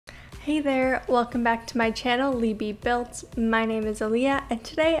Hey there, welcome back to my channel, LeeBeeBuilds. My name is Aaliyah, and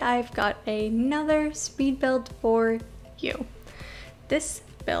today I've got another speed build for you. This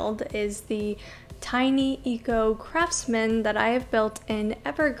build is the tiny ECO CRAFTSMAN that I have built in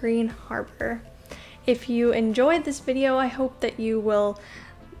Evergreen Harbour. If you enjoyed this video, I hope that you will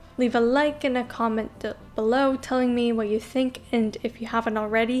leave a like and a comment below telling me what you think, and if you haven't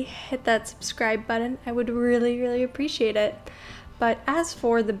already, hit that subscribe button. I would really appreciate it. But as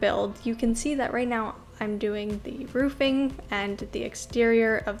for the build, you can see that right now I'm doing the roofing and the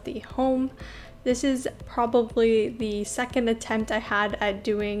exterior of the home. This is probably the second attempt I had at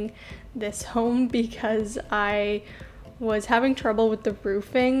doing this home because I was having trouble with the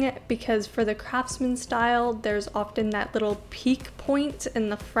roofing, because for the craftsman style there's often that little peak point in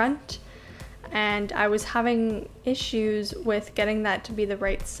the front, and I was having issues with getting that to be the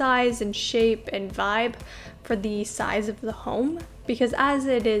right size and shape and vibe for the size of the home, because as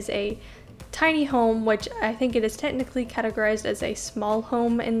it is a tiny home, which I think it is technically categorized as a small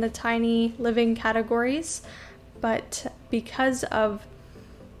home in the tiny living categories, but because of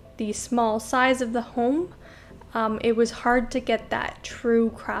the small size of the home, it was hard to get that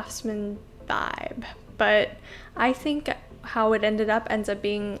true craftsman vibe. But I think how it ends up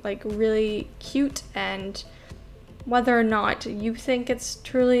being like really cute, and whether or not you think it's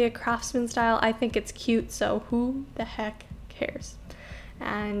truly a craftsman style, I think it's cute, so who the heck cares?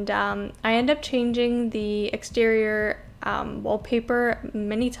 And I end up changing the exterior wallpaper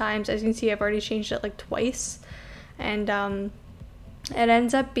many times. As you can see, I've already changed it like twice, and it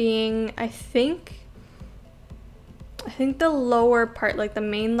ends up being, I think the lower part, like the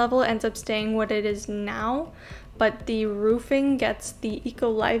main level, ends up staying what it is now, but the roofing gets the eco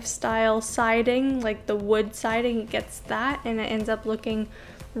lifestyle siding, like the wood siding, it gets that, and it ends up looking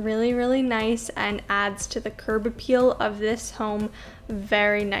really nice and adds to the curb appeal of this home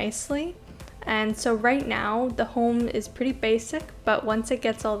very nicely. And so right now the home is pretty basic, but once it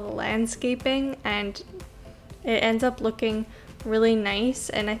gets all the landscaping, and it ends up looking really nice,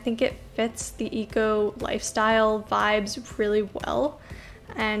 and I think it fits the eco lifestyle vibes really well.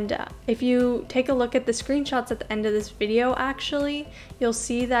 And if you take a look at the screenshots at the end of this video, actually you'll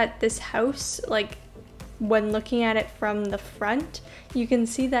see that this house, like when looking at it from the front, you can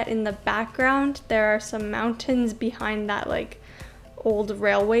see that in the background there are some mountains behind that like old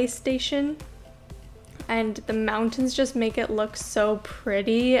railway station, and the mountains just make it look so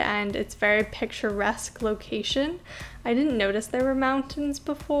pretty, and it's very picturesque location. I didn't notice there were mountains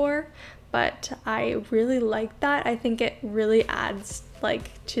before, but I really like that. I think it really adds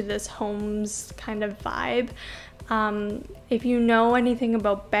like to this home's kind of vibe. If you know anything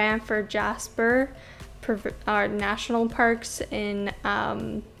about Banff or Jasper, our national parks in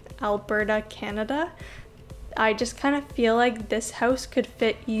Alberta, Canada, I just kind of feel like this house could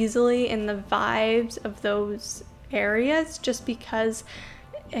fit easily in the vibes of those areas, just because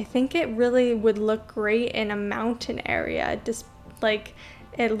I think it really would look great in a mountain area. Just like,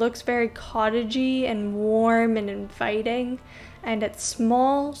 it looks very cottagey and warm and inviting, and it's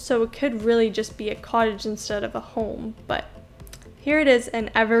small, so it could really just be a cottage instead of a home. But here it is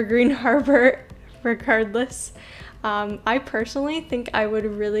in Evergreen Harbour regardless. I personally think I would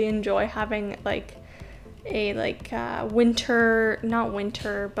really enjoy having like a not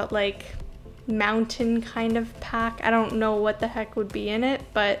winter, but like mountain kind of pack. I don't know what the heck would be in it,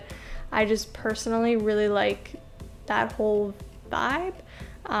 but I just personally really like that whole vibe.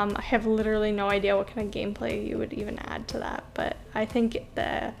 I have literally no idea what kind of gameplay you would even add to that, but I think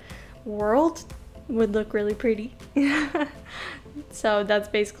the world would look really pretty. So that's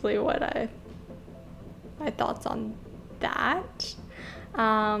basically what my thoughts on that.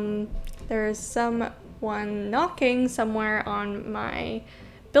 There's someone knocking somewhere on my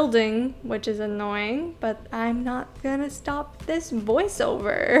building, which is annoying, but I'm not gonna stop this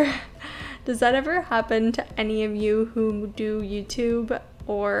voiceover. Does that ever happen to any of you who do YouTube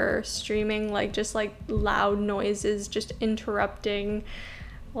or streaming, like just like loud noises just interrupting?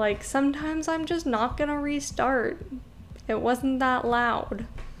 Like sometimes I'm just not gonna restart. It wasn't that loud.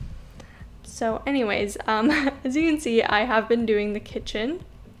 So anyways, as you can see, I have been doing the kitchen,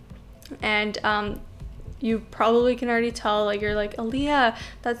 and you probably can already tell, like, you're like, Aaliyah,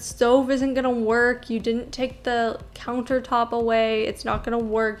 that stove isn't gonna work, you didn't take the countertop away, it's not gonna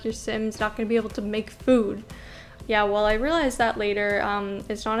work, your Sim's not gonna be able to make food. Yeah, well, I realized that later.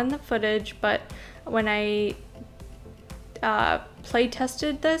 It's not in the footage, but when I play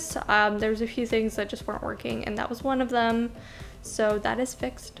tested this, there was a few things that just weren't working, and that was one of them, so that is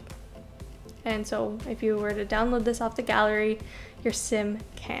fixed. And so if you were to download this off the gallery, your sim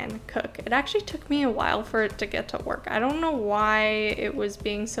can cook. It actually took me a while for it to get to work. I don't know why it was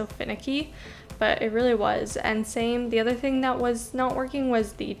being so finicky, but it really was. And same, the other thing that was not working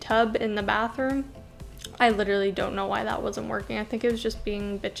was the tub in the bathroom. I literally don't know why that wasn't working. I think it was just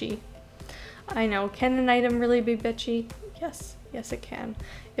being bitchy. I know, can an item really be bitchy? Yes, yes it can.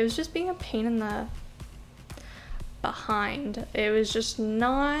 It was just being a pain in the behind. It was just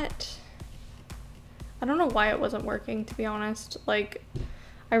not, I don't know why it wasn't working, to be honest. Like,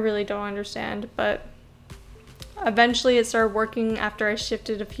 I really don't understand, but eventually it started working after I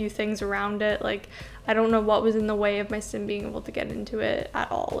shifted a few things around it. Like, I don't know what was in the way of my sim being able to get into it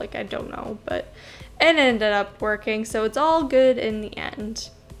at all. Like, I don't know, but it ended up working, so it's all good in the end.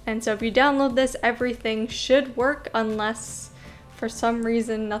 And so if you download this, everything should work unless for some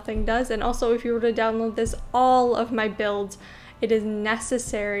reason nothing does. And also, if you were to download this, all of my builds, it is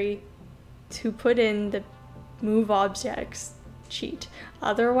necessary to put in the move objects cheat.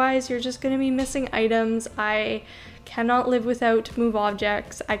 Otherwise, you're just going to be missing items. I cannot live without move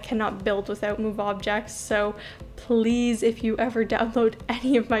objects. I cannot build without move objects. So please, if you ever download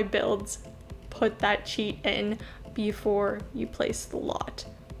any of my builds, put that cheat in before you place the lot.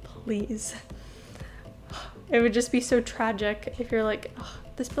 Please. It would just be so tragic if you're like, oh,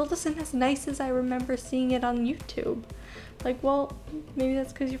 this build isn't as nice as I remember seeing it on YouTube. Like, well, maybe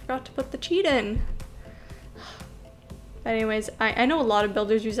that's because you forgot to put the cheat in. Anyways, I know a lot of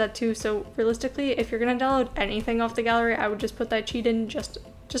builders use that too, so realistically, if you're gonna download anything off the gallery, I would just put that cheat in just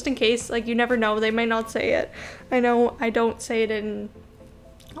in case. Like, you never know, they might not say it. I know I don't say it in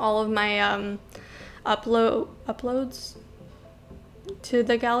all of my uploads to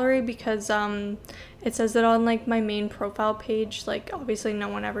the gallery because it says it on like my main profile page. Like, obviously no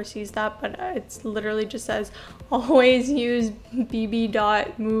one ever sees that, but it's literally just says always use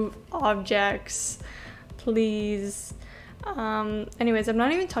bb.moveObjects, please. Anyways, I'm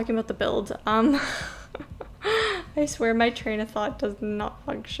not even talking about the build. I swear my train of thought does not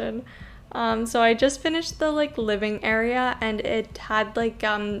function. So I just finished the like living area, and it had like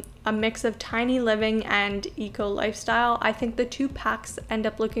a mix of tiny living and eco lifestyle. I think the two packs end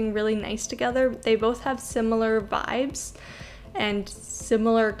up looking really nice together. They both have similar vibes and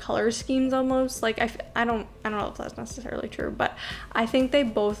similar color schemes almost. Like I don't know if that's necessarily true, but I think they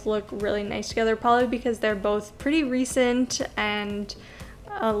both look really nice together, probably because they're both pretty recent, and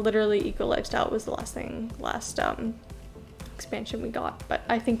literally eco lifestyle was the last expansion we got, but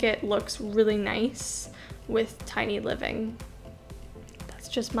I think it looks really nice with tiny living. That's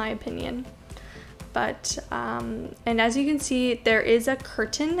just my opinion. But and as you can see, there is a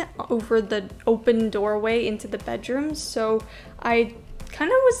curtain over the open doorway into the bedrooms, so I kind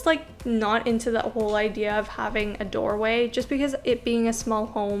of was like not into that whole idea of having a doorway, just because it being a small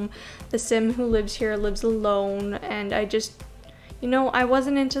home, the sim who lives here lives alone, and I just, you know, I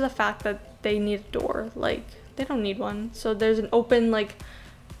wasn't into the fact that they need a door. Like, they don't need one. So there's an open like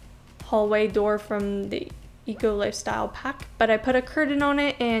hallway door from the eco lifestyle pack, but I put a curtain on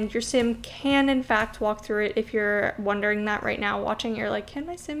it, and your sim can in fact walk through it. If you're wondering that right now watching, you're like, can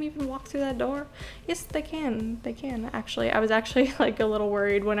my sim even walk through that door? Yes, they can. They can actually. I was actually like a little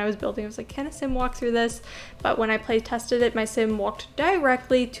worried when I was building. I was like, can a sim walk through this? But when I play tested it, my sim walked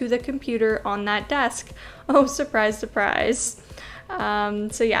directly to the computer on that desk. Oh, surprise, surprise.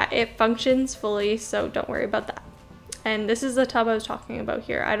 So yeah, it functions fully, so don't worry about that. And this is the tub I was talking about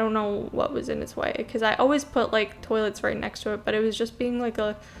here. I don't know what was in its way, because I always put like toilets right next to it, but it was just being like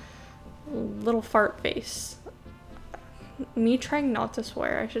a little fart face. Me trying not to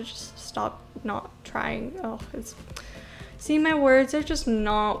swear. I should just stop not trying. Oh, it's, see, my words are just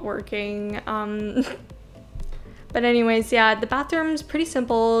not working. But anyways, yeah, the bathroom's pretty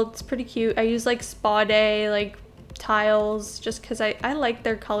simple. It's pretty cute. I use like spa day, like tiles, just because I like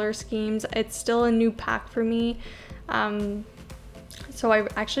their color schemes. It's still a new pack for me. So I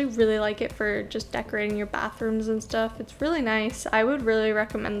actually really like it for just decorating your bathrooms and stuff. It's really nice. I would really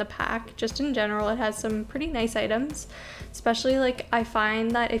recommend the pack. Just in general, it has some pretty nice items, especially like I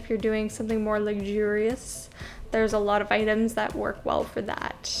find that if you're doing something more luxurious, there's a lot of items that work well for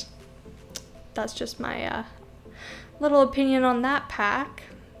that. That's just my little opinion on that pack.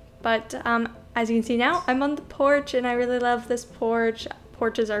 But as you can see now, I'm on the porch, and I really love this porch.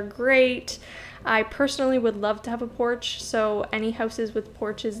 Porches are great. I personally would love to have a porch, so any houses with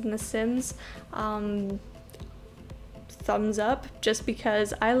porches in The Sims, thumbs up, just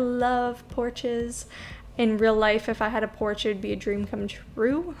because I love porches. In real life, if I had a porch, it would be a dream come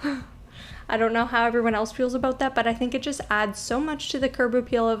true. I don't know how everyone else feels about that, but I think it just adds so much to the curb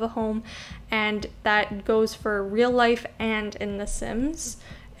appeal of a home, and that goes for real life and in The Sims.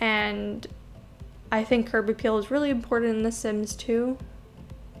 And I think curb appeal is really important in The Sims 2.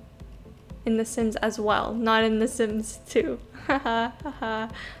 In The Sims as well, not in The Sims 2. I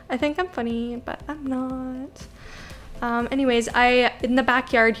think I'm funny, but I'm not. Anyways, in the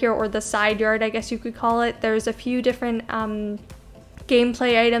backyard here, or the side yard, I guess you could call it, there's a few different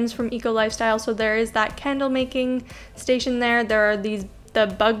gameplay items from Eco Lifestyle. So there is that candle making station there. There are the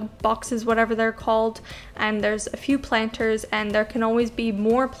bug boxes, whatever they're called, and there's a few planters, and there can always be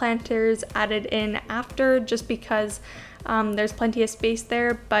more planters added in after, just because there's plenty of space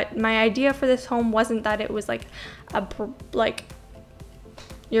there. But my idea for this home wasn't that it was like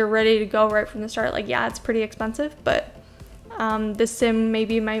you're ready to go right from the start. Like, yeah, it's pretty expensive, but the sim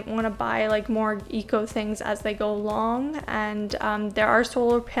maybe might want to buy like more eco things as they go along. And there are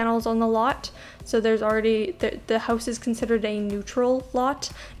solar panels on the lot, so there's already the house is considered a neutral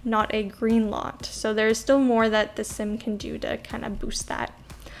lot, not a green lot, so there's still more that the sim can do to kind of boost that.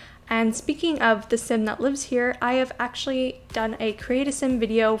 And speaking of the sim that lives here, I have actually done a create a sim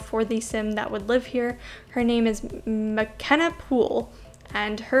video for the sim that would live here. Her name is McKenna Poole,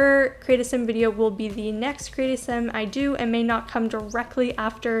 and her create a sim video will be the next create a sim I do. It may not come directly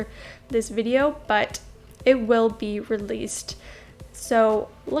after this video, but it will be released. So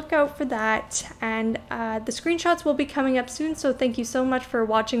look out for that, and the screenshots will be coming up soon. So thank you so much for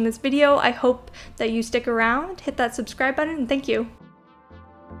watching this video. I hope that you stick around, hit that subscribe button, and thank you.